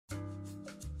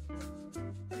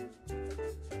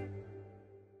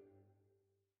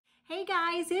Hey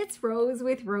guys, it's Rose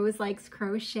with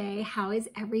Roselikescrochet. How is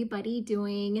everybody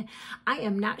doing? I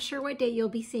am not sure what day you'll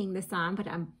be seeing this on, but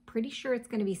I'm pretty sure it's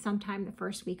going to be sometime the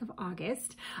first week of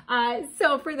August.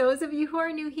 So for those of you who are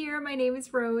new here, my name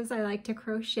is Rose. I like to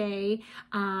crochet.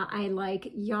 I like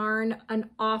yarn an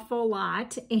awful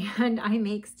lot, and I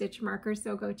make stitch markers,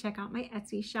 so go check out my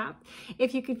Etsy shop.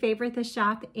 If you could favorite the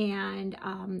shop and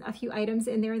a few items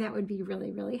in there, that would be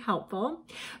really, really helpful.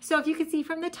 So if you can see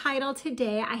from the title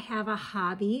today, I have a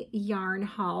Hobbii yarn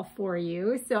haul for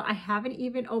you. So I haven't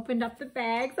even opened up the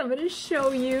bags. I'm going to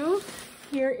show you.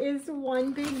 Here is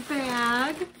one big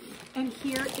bag, and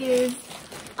here is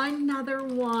another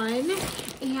one.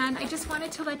 And I just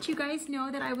wanted to let you guys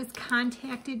know that I was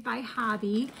contacted by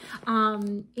Hobbii,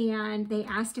 and they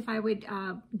asked if I would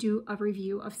do a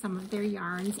review of some of their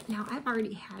yarns. Now, I've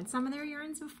already had some of their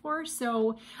yarns before,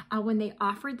 so when they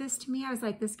offered this to me, I was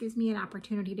like, this gives me an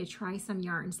opportunity to try some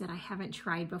yarns that I haven't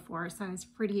tried before, so I was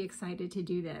pretty excited to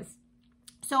do this.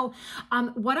 So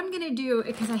what I'm going to do,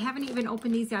 because I haven't even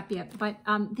opened these up yet, but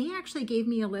they actually gave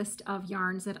me a list of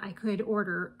yarns that I could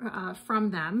order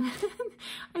from them.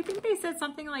 I think they said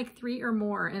something like 3 or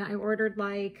more, and I ordered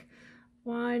like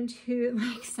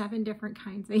 7 different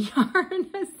kinds of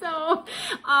yarn. So,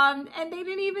 and they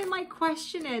didn't even like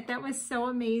question it. That was so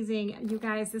amazing. You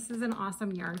guys, this is an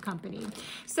awesome yarn company.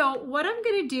 So what I'm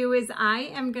going to do is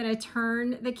I am going to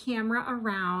turn the camera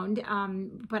around,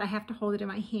 but I have to hold it in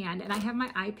my hand, and I have my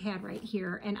iPad right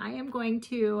here, and I am going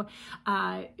to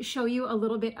show you a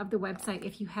little bit of the website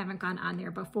if you haven't gone on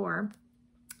there before.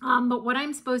 But what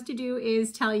I'm supposed to do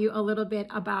is tell you a little bit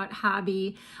about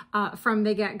Hobbii from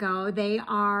the get-go. They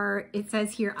are, it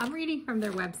says here, I'm reading from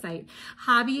their website.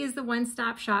 Hobbii is the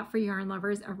one-stop shop for yarn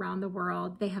lovers around the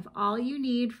world. They have all you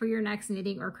need for your next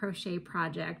knitting or crochet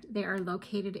project. They are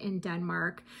located in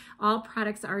Denmark. All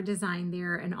products are designed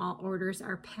there, and all orders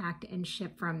are packed and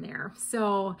shipped from there.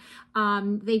 So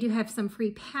they do have some free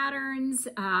patterns.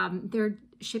 Their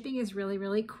shipping is really,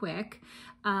 really quick.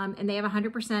 And they have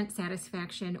 100%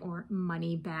 satisfaction or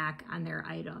money back on their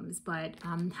items. But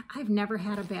I've never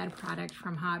had a bad product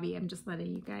from Hobbii. I'm just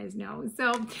letting you guys know.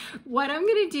 So what I'm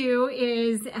going to do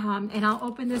is, and I'll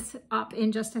open this up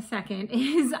in just a second,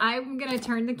 is I'm going to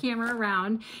turn the camera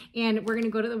around and we're going to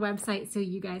go to the website so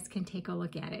you guys can take a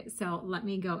look at it. So let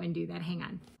me go and do that. Hang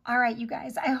on. All right, you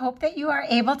guys, I hope that you are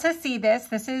able to see this.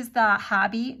 This is the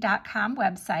hobbii.com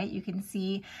website. You can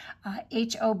see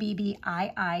HOBBII.com.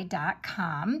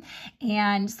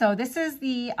 And so this is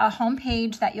the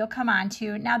homepage that you'll come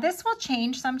onto. Now, this will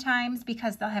change sometimes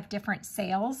because they'll have different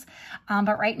sales.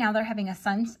 But right now they're having a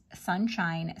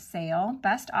sunshine sale.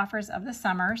 Best offers of the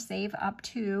summer, save up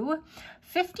to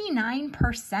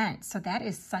 59%. So that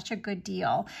is such a good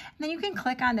deal. And then you can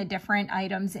click on the different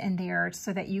items in there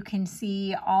so that you can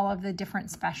see all of the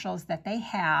different specials that they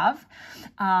have.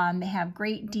 They have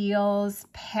great deals,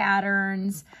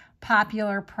 patterns,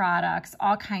 popular products,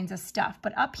 all kinds of stuff.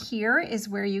 But up here is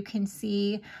where you can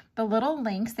see the little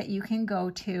links that you can go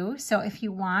to. So if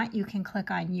you want, you can click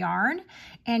on yarn,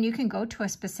 and you can go to a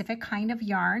specific kind of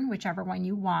yarn, whichever one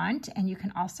you want, and you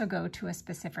can also go to a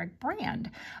specific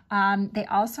brand. They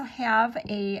also have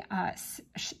a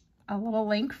little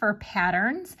link for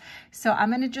patterns. So I'm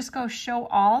going to just go show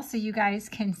all so you guys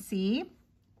can see.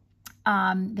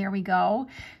 There we go.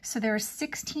 So there's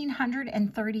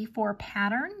 1,634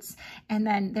 patterns, and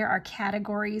then there are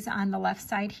categories on the left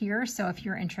side here. So if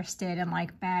you're interested in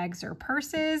like bags or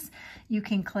purses, you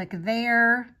can click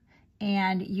there,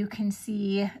 and you can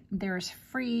see there's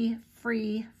free.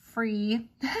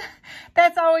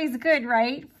 That's always good,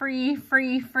 right? Free.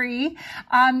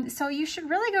 So you should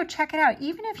really go check it out.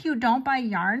 Even if you don't buy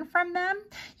yarn from them,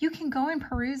 you can go and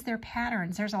peruse their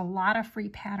patterns. There's a lot of free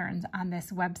patterns on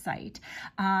this website.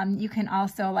 You can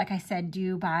also, like I said,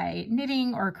 do by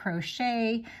knitting or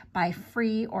crochet, by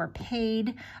free or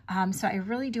paid. So I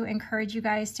really do encourage you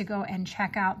guys to go and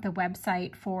check out the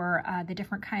website for the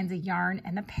different kinds of yarn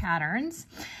and the patterns.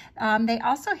 They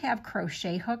also have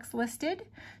crochet hooks listed.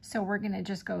 So we're going to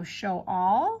just go show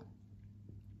all,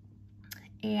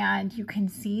 and you can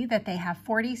see that they have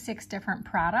 46 different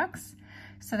products.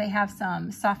 So they have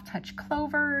some soft touch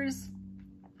clovers.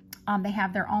 They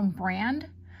have their own brand,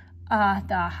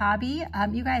 the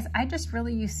Hobbii. You guys, I just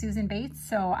really use Susan Bates,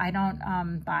 so I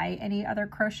don't buy any other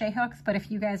crochet hooks, but if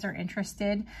you guys are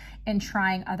interested in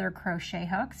trying other crochet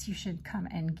hooks, you should come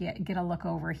and get a look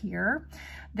over here.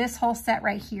 This whole set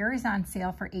right here is on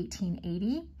sale for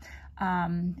 $18.80.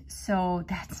 So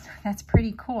that's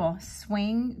pretty cool.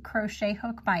 Swing crochet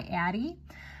hook by Addie.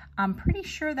 I'm pretty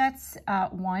sure that's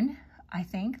one, I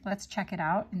think. Let's check it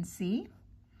out and see.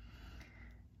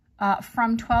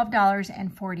 from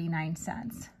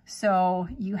 $12.49. So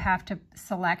you have to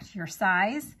select your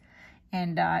size.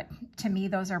 And to me,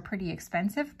 those are pretty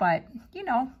expensive, but you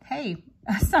know, hey,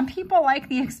 some people like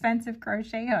the expensive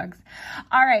crochet hooks.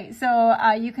 All right, so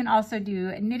you can also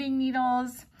do knitting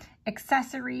needles,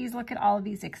 accessories. Look at all of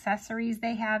these accessories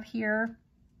they have here.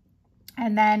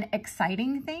 And then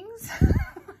exciting things.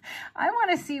 I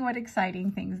want to see what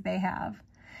exciting things they have.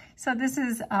 So this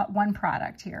is one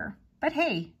product here, but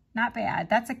hey, not bad.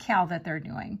 That's a cowl that they're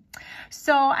doing.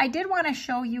 So I did want to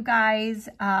show you guys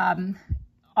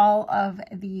all of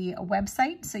the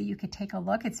website so you could take a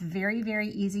look. It's very, very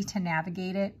easy to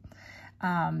navigate it.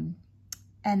 And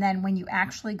then when you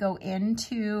actually go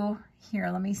into here,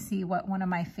 let me see what one of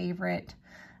my favorite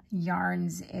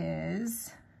yarns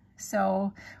is.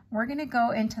 So we're going to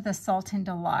go into the Sultan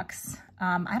Deluxe.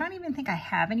 I don't even think I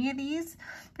have any of these,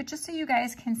 but just so you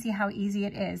guys can see how easy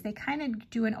it is, they kind of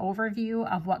do an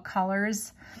overview of what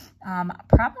colors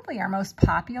probably are most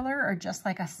popular, or just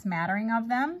like a smattering of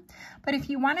them. But if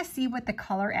you want to see what the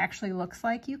color actually looks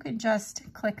like, you could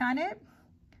just click on it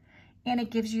and it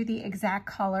gives you the exact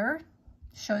color,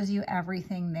 shows you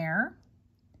everything there.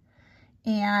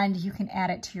 And you can add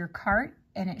it to your cart,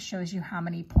 and it shows you how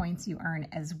many points you earn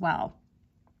as well.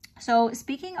 So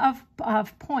speaking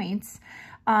of points,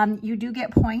 you do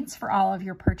get points for all of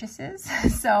your purchases.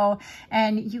 So,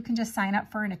 and you can just sign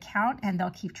up for an account and they'll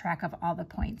keep track of all the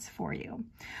points for you.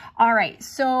 All right,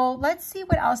 so let's see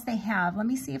what else they have. Let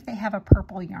me see if they have a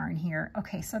purple yarn here.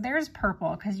 Okay, so there's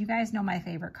purple, because you guys know my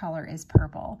favorite color is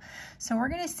purple. So we're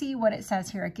gonna see what it says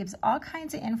here. It gives all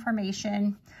kinds of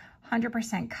information.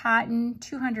 100% cotton,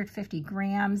 250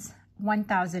 grams,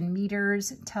 1,000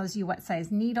 meters, tells you what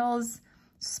size needles,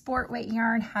 sport weight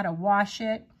yarn, how to wash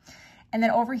it. And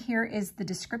then over here is the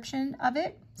description of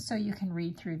it, so you can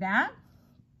read through that.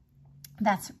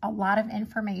 That's a lot of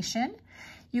information.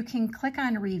 You can click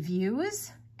on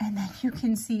reviews, and then you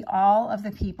can see all of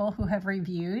the people who have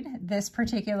reviewed this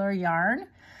particular yarn.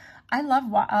 I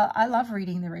love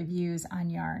reading the reviews on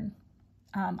yarn.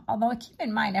 Although keep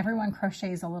in mind, everyone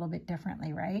crochets a little bit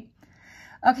differently, right?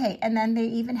 Okay, and then they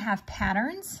even have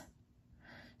patterns.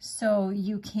 So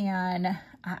you can,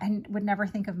 I would never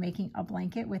think of making a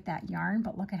blanket with that yarn,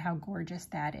 but look at how gorgeous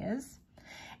that is.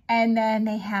 And then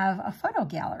they have a photo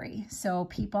gallery. So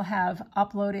people have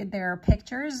uploaded their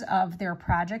pictures of their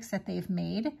projects that they've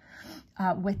made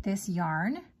with this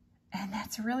yarn. And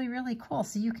that's really, really cool.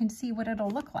 So you can see what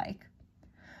it'll look like.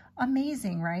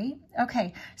 Amazing, right?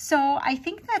 Okay, so I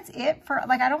think that's it for,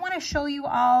 like, I don't want to show you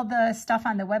all the stuff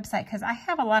on the website because I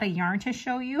have a lot of yarn to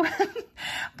show you,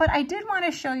 but I did want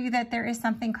to show you that there is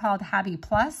something called Hobbii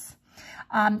Plus.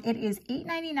 It is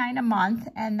 $8.99 a month,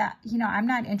 and that, you know, I'm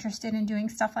not interested in doing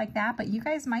stuff like that, but you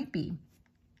guys might be.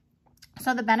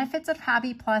 So the benefits of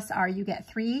Hobbii Plus are you get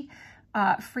 3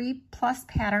 free plus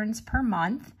patterns per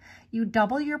month. You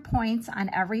double your points on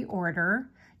every order.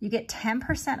 You get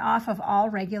 10% off of all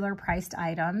regular priced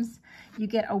items. You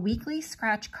get a weekly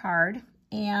scratch card,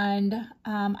 and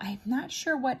I'm not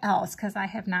sure what else because I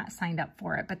have not signed up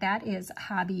for it, but that is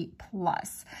Hobbii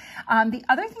Plus. The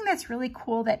other thing that's really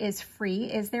cool that is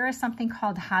free is there is something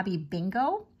called Hobbii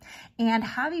Bingo. And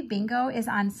Hobbii Bingo is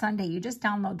on Sunday. You just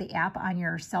download the app on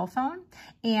your cell phone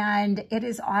and it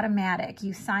is automatic.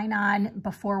 You sign on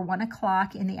before 1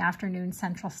 o'clock in the afternoon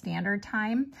Central Standard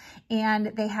Time, and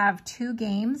they have 2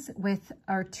 games with,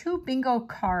 or 2 bingo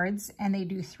cards, and they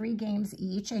do 3 games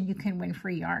each, and you can win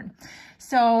free yarn.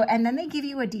 So, and then they give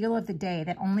you a deal of the day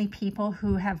that only people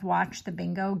who have watched the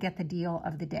bingo get the deal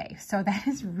of the day. So that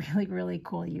is really, really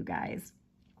cool, you guys.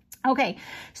 Okay,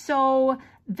 so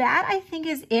that I think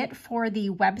is it for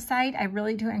the website. I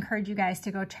really do encourage you guys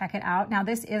to go check it out. Now,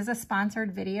 this is a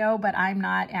sponsored video, but I'm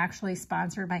not actually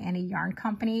sponsored by any yarn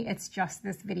company. It's just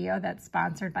this video that's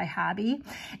sponsored by Hobbii.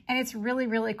 And it's really,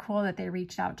 really cool that they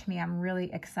reached out to me. I'm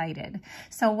really excited.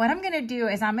 So what I'm gonna do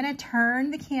is I'm gonna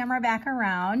turn the camera back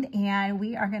around and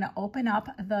we are gonna open up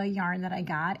the yarn that I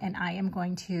got, and I am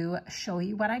going to show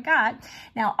you what I got.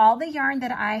 Now, all the yarn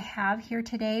that I have here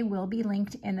today will be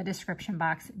linked in the description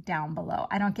box down below.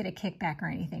 I don't get a kickback or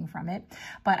anything from it,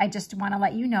 but I just want to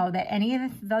let you know that any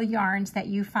of the yarns that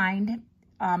you find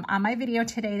on my video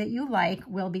today that you like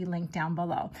will be linked down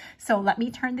below. So let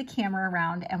me turn the camera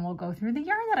around and we'll go through the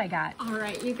yarn that I got. All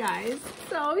right, you guys.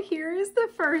 So here's the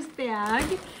first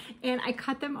bag, and I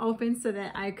cut them open so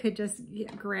that I could just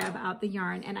grab out the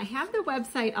yarn. And I have the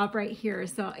website up right here.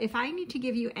 So if I need to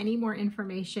give you any more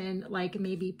information, like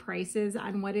maybe prices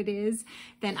on what it is,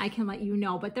 then I can let you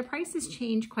know. But the prices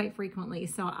change quite frequently.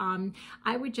 So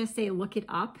I would just say look it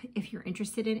up if you're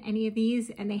interested in any of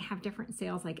these, and they have different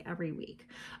sales like every week.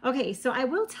 Okay, so I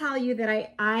will tell you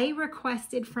that I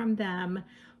requested from them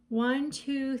 1,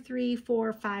 2, 3,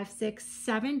 4, 5, 6,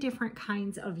 7 different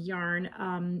kinds of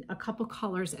yarn, a couple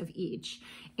colors of each.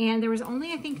 And there was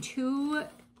only, I think, two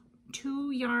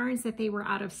yarns that they were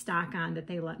out of stock on that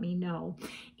they let me know.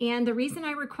 And the reason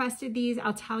I requested these,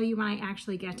 I'll tell you when I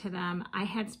actually get to them. I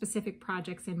had specific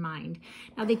projects in mind.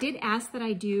 Now they did ask that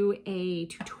I do a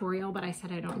tutorial, but I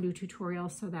said I don't do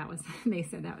tutorials, so that was, they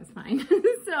said that was fine.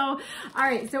 So, all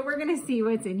right, so we're gonna see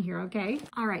what's in here, okay?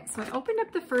 All right, so I opened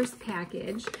up the first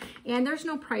package and there's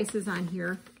no prices on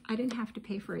here. I didn't have to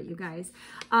pay for it, you guys.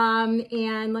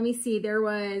 And let me see, there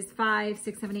was 5,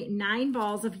 6, 7, 8, 9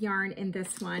 balls of yarn in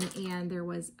this one, and there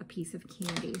was a piece of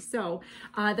candy. So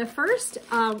the first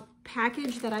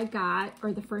package that I got,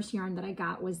 or the first yarn that I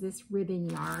got, was this ribbon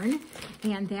yarn.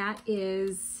 And that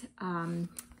is,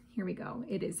 here we go.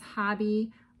 It is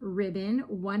Hobbii ribbon,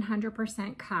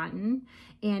 100% cotton.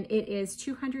 And it is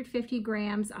 250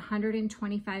 grams,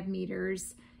 125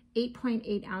 meters,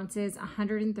 8.8 ounces,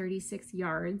 136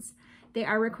 yards. They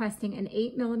are requesting an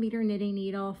 8mm knitting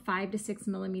needle, 5 to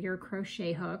 6mm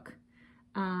crochet hook.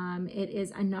 It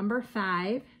is a number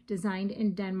 5, designed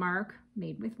in Denmark,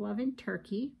 made with love in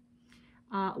Turkey.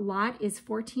 Lot is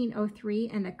 1403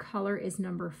 and the color is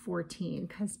number 14,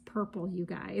 because purple, you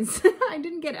guys. I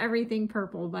didn't get everything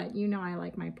purple, but you know I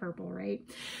like my purple, right?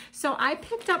 So I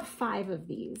picked up 5 of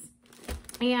these.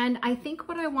 And I think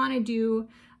what I want to do,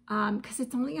 because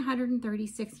it's only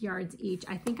 136 yards each,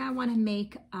 I think I want to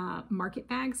make market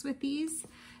bags with these.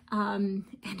 And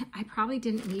I probably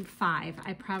didn't need 5.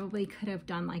 I probably could have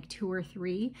done like 2 or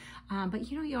 3,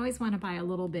 but you know, you always want to buy a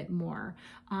little bit more.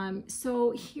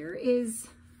 So here is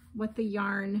what the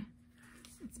yarn,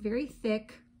 it's very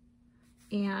thick,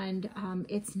 and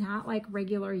it's not like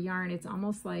regular yarn, it's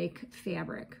almost like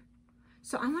fabric.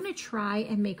 So I want to try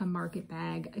and make a market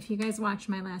bag. If you guys watched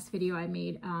my last video, I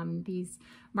made these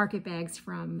market bags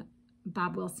from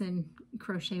Bob Wilson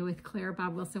Crochet with Claire,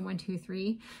 Bob Wilson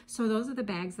 123. So those are the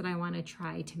bags that I want to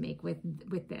try to make with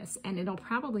this. And it'll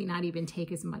probably not even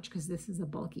take as much because this is a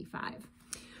bulky 5.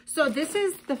 So this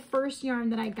is the first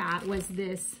yarn that I got, was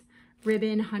this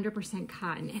ribbon 100%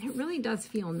 cotton. And it really does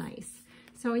feel nice.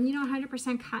 So, and you know,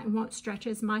 100% cotton won't stretch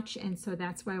as much. And so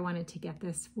that's why I wanted to get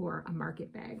this for a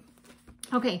market bag.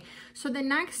 Okay, so the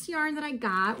next yarn that I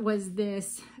got was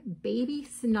this baby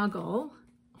snuggle.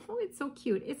 Oh, it's so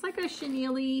cute. It's like a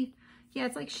chenille-y, yeah,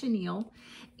 it's like chenille.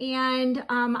 And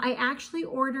I actually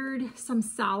ordered some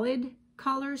solid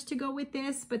colors to go with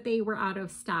this, but they were out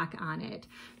of stock on it.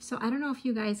 So I don't know if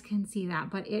you guys can see that,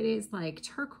 but it is like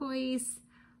turquoise,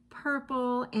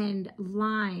 purple, and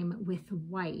lime with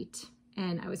white.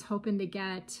 And I was hoping to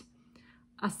get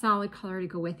a solid color to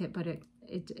go with it, but it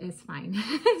is fine.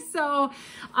 So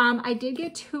I did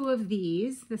get 2 of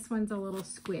these. This one's a little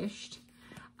squished.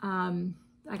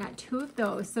 I got 2 of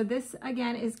those. So this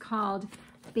again is called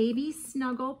Baby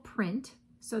Snuggle Print.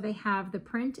 So they have the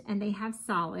print and they have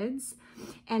solids.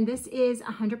 And this is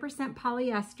 100%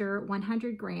 polyester,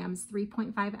 100 grams,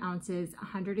 3.5 ounces,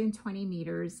 120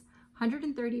 meters,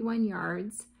 131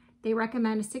 yards. They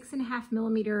recommend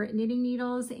 6.5mm knitting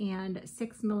needles and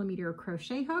 6mm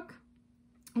crochet hook.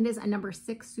 It is a number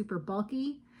 6 super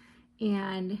bulky,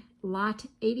 and lot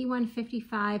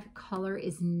 8155, color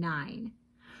is 9.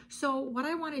 So what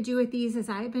I want to do with these is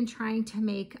I've been trying to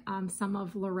make some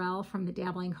of Laurel from the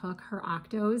Dabbling Hook, her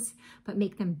octos, but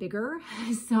make them bigger.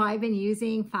 So I've been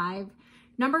using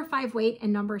number 5 weight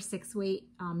and number 6 weight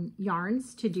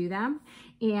yarns to do them.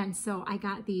 And so I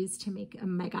got these to make a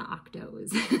mega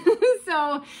octos.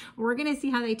 So we're gonna see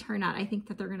how they turn out. I think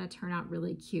that they're gonna turn out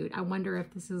really cute. I wonder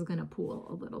if this is gonna pool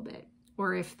a little bit,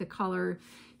 or if the color,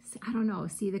 I don't know,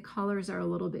 see, the colors are a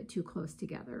little bit too close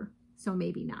together. So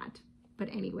maybe not. But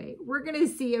anyway, we're gonna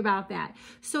see about that.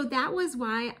 So that was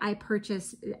why I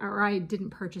purchased, or I didn't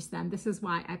purchase them. This is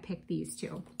why I picked these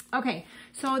 2. Okay,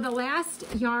 so the last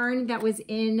yarn that was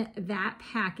in that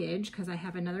package, because I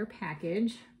have another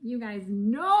package, you guys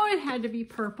know it had to be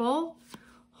purple.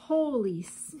 Holy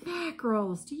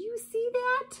smackerels, do you see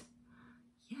that?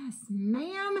 Yes,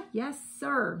 ma'am, yes,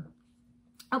 sir.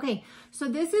 Okay, so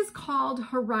this is called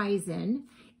Horizon,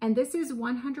 and this is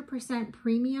 100%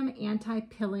 premium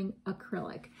anti-pilling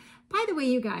acrylic. By the way,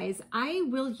 you guys, I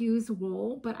will use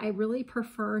wool, but I really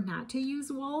prefer not to use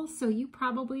wool, so you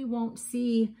probably won't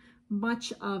see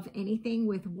much of anything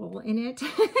with wool in it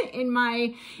in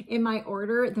my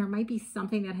order. There might be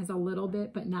something that has a little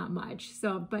bit, but not much.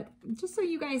 So, but just so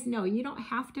you guys know, you don't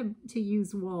have to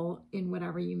use wool in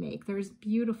whatever you make. There's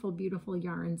beautiful, beautiful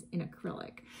yarns in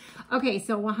acrylic. Okay,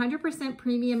 so 100%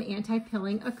 premium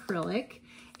anti-pilling acrylic.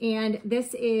 And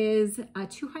this is a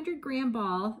 200-gram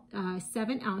ball,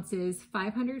 7 ounces,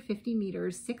 550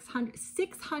 meters,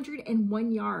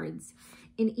 601 yards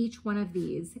in each one of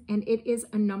these. And it is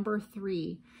a number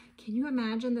 3. Can you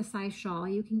imagine the size shawl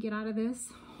you can get out of this?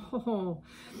 Oh.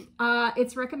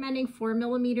 It's recommending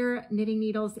 4mm knitting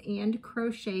needles and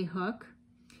crochet hook.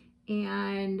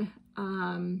 And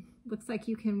looks like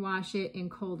you can wash it in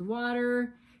cold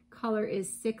water. Color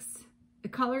is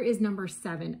number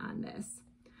 7 on this.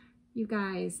 You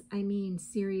guys, I mean,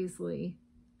 seriously,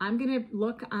 I'm gonna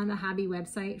look on the Hobbii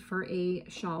website for a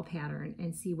shawl pattern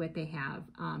and see what they have.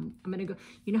 I'm gonna go,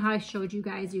 you know how I showed you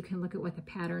guys, you can look at what the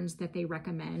patterns that they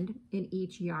recommend in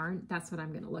each yarn. That's what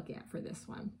I'm gonna look at for this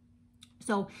one.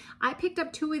 So I picked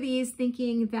up 2 of these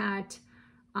thinking that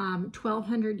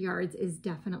 1,200 yards is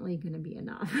definitely gonna be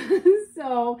enough.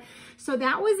 So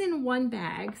that was in one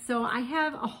bag. So I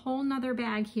have a whole nother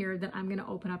bag here that I'm gonna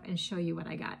open up and show you what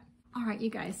I got. All right, you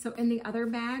guys, so in the other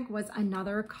bag was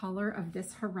another color of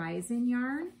this Horizon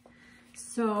yarn.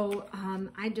 So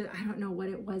I don't know what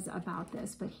it was about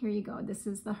this, but here you go. This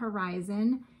is the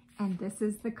Horizon, and this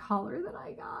is the color that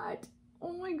I got.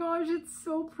 Oh my gosh, it's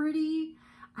so pretty.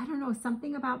 I don't know,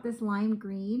 something about this lime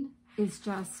green is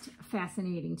just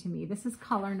fascinating to me. This is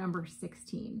color number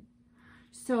 16.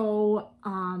 So,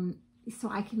 so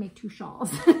I can make 2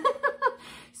 shawls.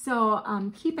 So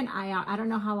keep an eye out. I don't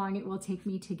know how long it will take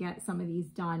me to get some of these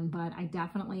done, but I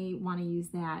definitely want to use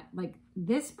that, like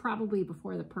this probably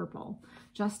before the purple,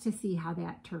 just to see how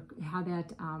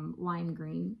that lime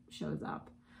green shows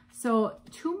up. So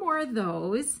 2 more of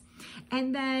those.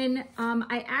 And then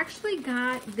I actually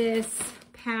got this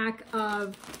pack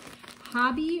of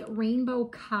Hobbii Rainbow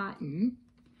Cotton.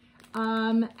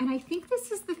 And I think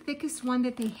this is the thickest one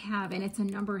that they have, and it's a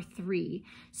number 3.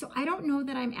 So I don't know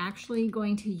that I'm actually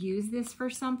going to use this for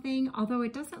something, although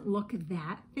it doesn't look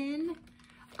that thin.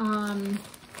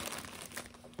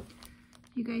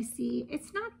 You guys see,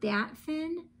 it's not that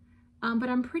thin, but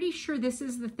I'm pretty sure this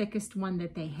is the thickest one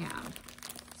that they have.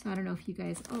 So I don't know if you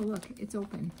guys, oh look, it's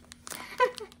open.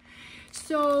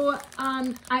 So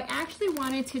I actually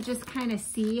wanted to just kind of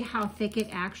see how thick it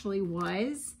actually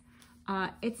was.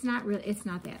 It's not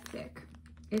that thick.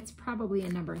 It's probably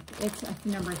it's a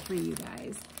number 3, you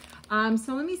guys.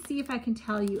 So let me see if I can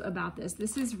tell you about this.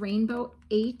 This is Rainbow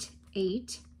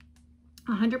 88,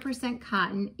 100%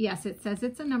 cotton. Yes, it says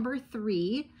it's a number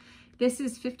 3. This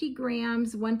is 50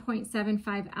 grams,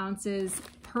 1.75 ounces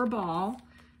per ball,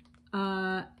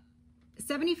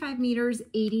 75 meters,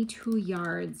 82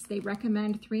 yards. They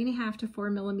recommend 3.5 to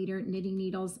 4mm knitting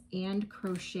needles and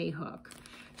crochet hook.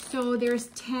 So there's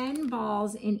 10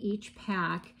 balls in each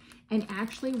pack. And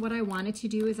actually what I wanted to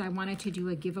do is I wanted to do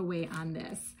a giveaway on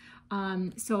this.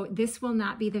 So this will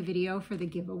not be the video for the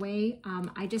giveaway.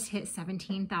 I just hit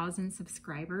 17,000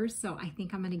 subscribers. So I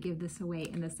think I'm going to give this away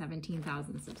in the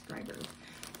 17,000 subscribers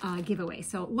giveaway.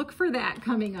 So look for that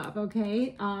coming up.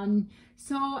 Okay.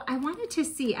 So I wanted to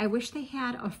see, I wish they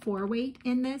had a 4-weight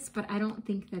in this, but I don't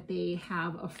think that they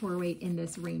have a 4-weight in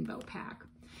this rainbow pack.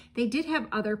 They did have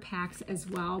other packs as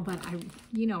well, but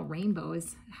you know,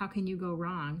 rainbows, how can you go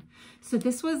wrong? So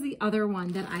this was the other one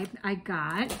that I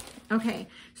got. Okay,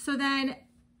 so then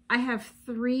I have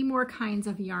 3 more kinds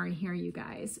of yarn here, you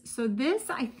guys. So this,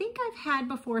 I think I've had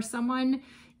before. Someone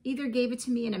either gave it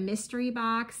to me in a mystery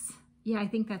box. Yeah, I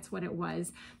think that's what it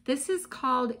was. This is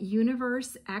called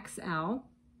Universe XL.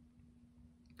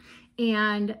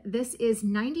 And this is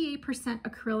 98%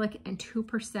 acrylic and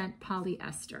 2%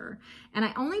 polyester. And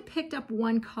I only picked up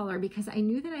 1 color because I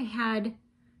knew that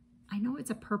I know it's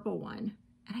a purple one.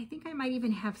 And I think I might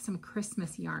even have some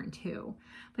Christmas yarn too.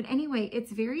 But anyway,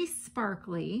 it's very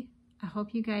sparkly. I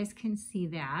hope you guys can see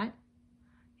that.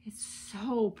 It's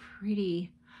so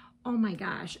pretty. Oh my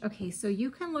gosh. Okay, so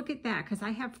you can look at that because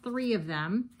I have 3 of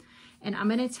them. And I'm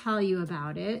going to tell you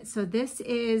about it. So this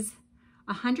is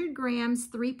 100 grams,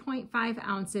 3.5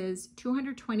 ounces,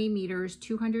 220 meters,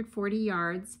 240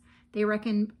 yards. They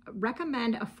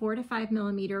recommend a 4 to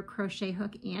 5mm crochet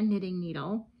hook and knitting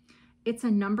needle. It's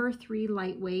a number 3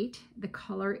 lightweight. The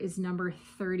color is number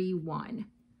 31.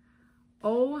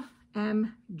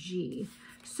 OMG.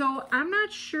 So I'm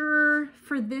not sure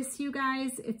for this, you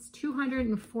guys. It's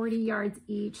 240 yards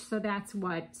each. So that's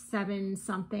what,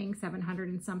 700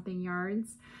 and something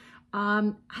yards.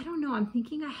 I don't know. I'm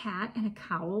thinking a hat and a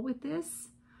cowl with this.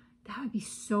 That would be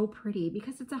so pretty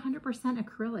because it's 100%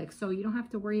 acrylic. So you don't have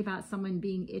to worry about someone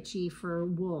being itchy for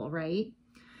wool, right?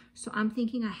 So I'm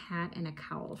thinking a hat and a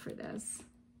cowl for this.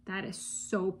 That is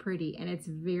so pretty and it's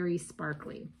very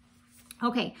sparkly.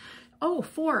 Okay. Oh,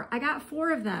 4. I got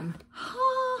 4 of them.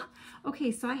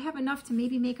 Okay, so I have enough to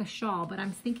maybe make a shawl, but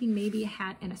I'm thinking maybe a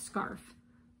hat and a scarf.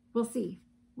 We'll see.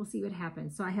 We'll see what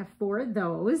happens. So I have 4 of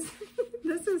those.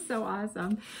 This is so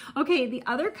awesome. Okay, the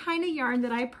other kind of yarn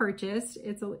that I purchased,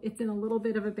 it's in a little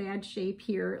bit of a bad shape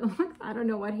here. I don't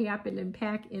know what happened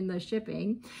in the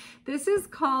shipping. This is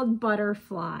called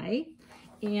Butterfly.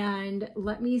 And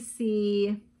let me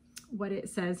see what it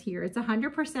says here. It's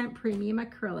 100% premium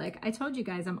acrylic. I told you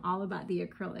guys I'm all about the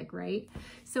acrylic, right?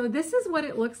 So this is what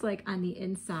it looks like on the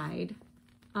inside.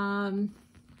 Can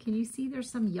you see there's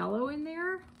some yellow in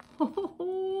there?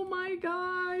 Oh my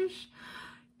gosh,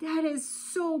 that is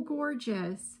so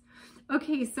gorgeous.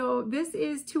 Okay, so this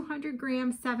is 200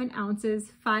 grams, 7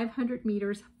 ounces, 500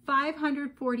 meters,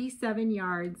 547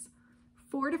 yards,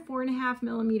 4 to 4.5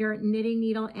 millimeter knitting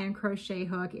needle and crochet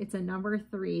hook. It's a number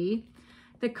 3.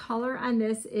 The color on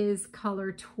this is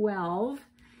color 12.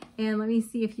 And let me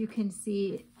see if you can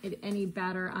see it any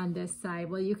better on this side.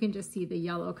 Well, you can just see the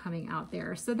yellow coming out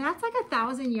there. So that's like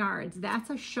 1,000 yards. That's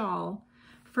a shawl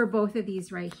for both of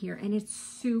these right here. And it's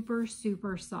super,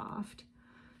 super soft.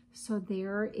 So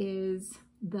there is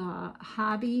the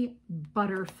Hobbii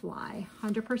Butterfly,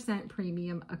 100%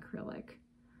 premium acrylic.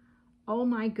 Oh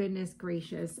my goodness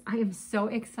gracious. I am so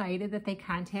excited that they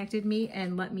contacted me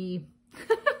and let me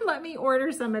let me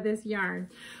order some of this yarn.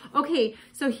 Okay,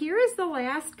 so here is the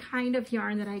last kind of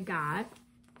yarn that I got.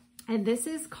 And this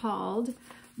is called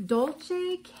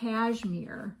Dolce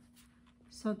Cashmere.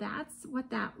 So that's what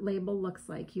that label looks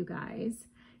like, you guys.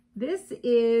 This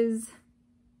is,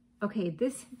 okay,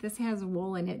 this has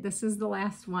wool in it. This is the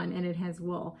last one and it has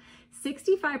wool.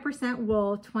 65%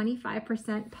 wool,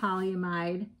 25%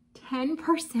 polyamide,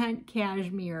 10%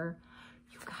 cashmere.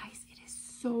 You guys, it is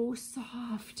so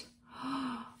soft.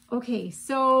 Okay,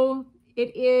 so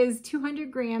it is 200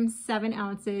 grams, 7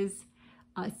 ounces,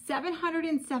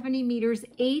 770 meters,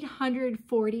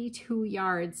 842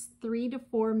 yards, 3 to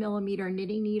 4 millimeter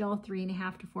knitting needle,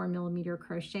 3.5 to 4 millimeter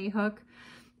crochet hook.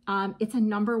 It's a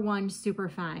number 1 super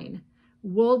fine.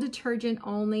 Wool detergent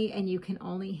only, and you can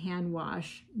only hand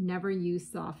wash, never use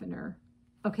softener.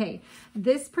 Okay,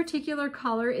 this particular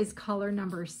color is color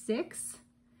number 6.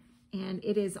 And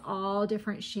it is all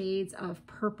different shades of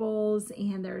purples,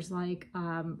 and there's like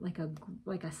a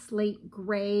slate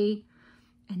gray,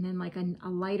 and then like a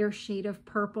lighter shade of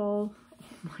purple.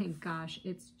 Oh my gosh,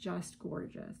 it's just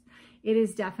gorgeous. It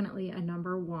is definitely a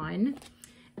number 1.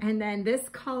 And then this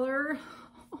color,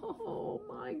 oh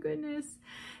my goodness,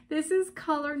 this is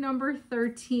color number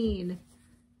 13.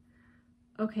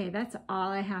 Okay, that's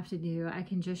all I have to do. I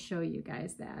can just show you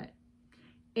guys that.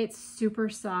 It's super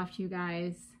soft, you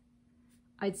guys.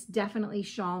 It's definitely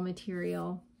shawl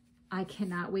material. I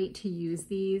cannot wait to use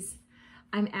these.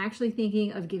 I'm actually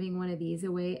thinking of giving one of these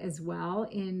away as well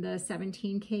in the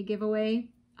 17K giveaway,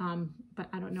 but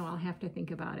I don't know, I'll have to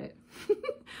think about it.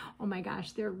 Oh my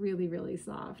gosh, they're really, really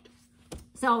soft.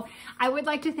 So I would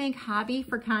like to thank Hobbii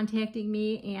for contacting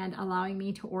me and allowing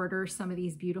me to order some of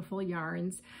these beautiful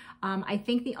yarns. I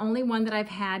think the only one that I've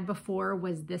had before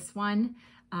was this one,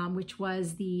 which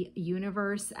was the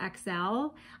Universe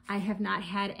XL. I have not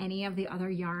had any of the other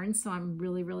yarns, so I'm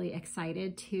really, really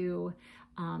excited to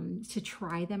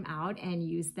try them out and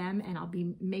use them. And I'll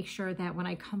make sure that when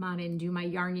I come on and do my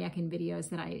Yarn Yakking videos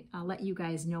that I'll let you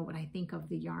guys know what I think of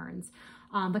the yarns.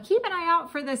 But keep an eye out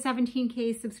for the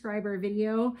 17K subscriber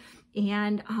video,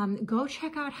 and go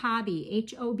check out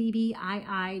Hobbii,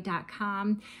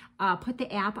 HOBBII.com. Put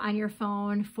the app on your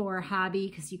phone for Hobbii,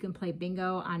 because you can play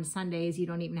bingo on Sundays. You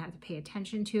don't even have to pay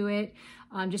attention to it.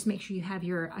 Just make sure you have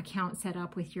your account set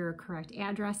up with your correct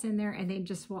address in there, and they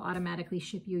just will automatically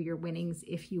ship you your winnings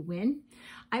if you win.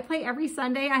 I play every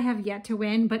Sunday. I have yet to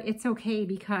win, but it's okay,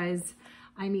 because,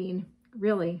 I mean,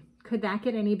 really, could that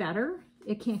get any better?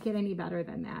 It can't get any better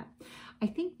than that. I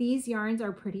think these yarns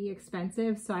are pretty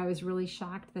expensive, so I was really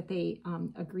shocked that they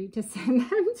agreed to send them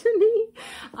to me.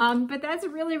 But that's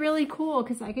really, really cool,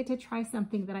 because I get to try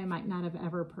something that I might not have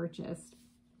ever purchased.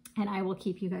 And I will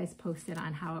keep you guys posted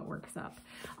on how it works up.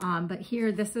 But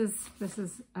here, this is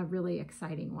a really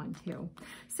exciting one too.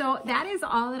 So that is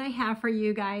all that I have for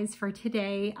you guys for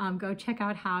today. Go check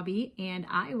out Hobbii, and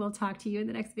I will talk to you in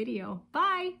the next video.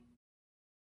 Bye.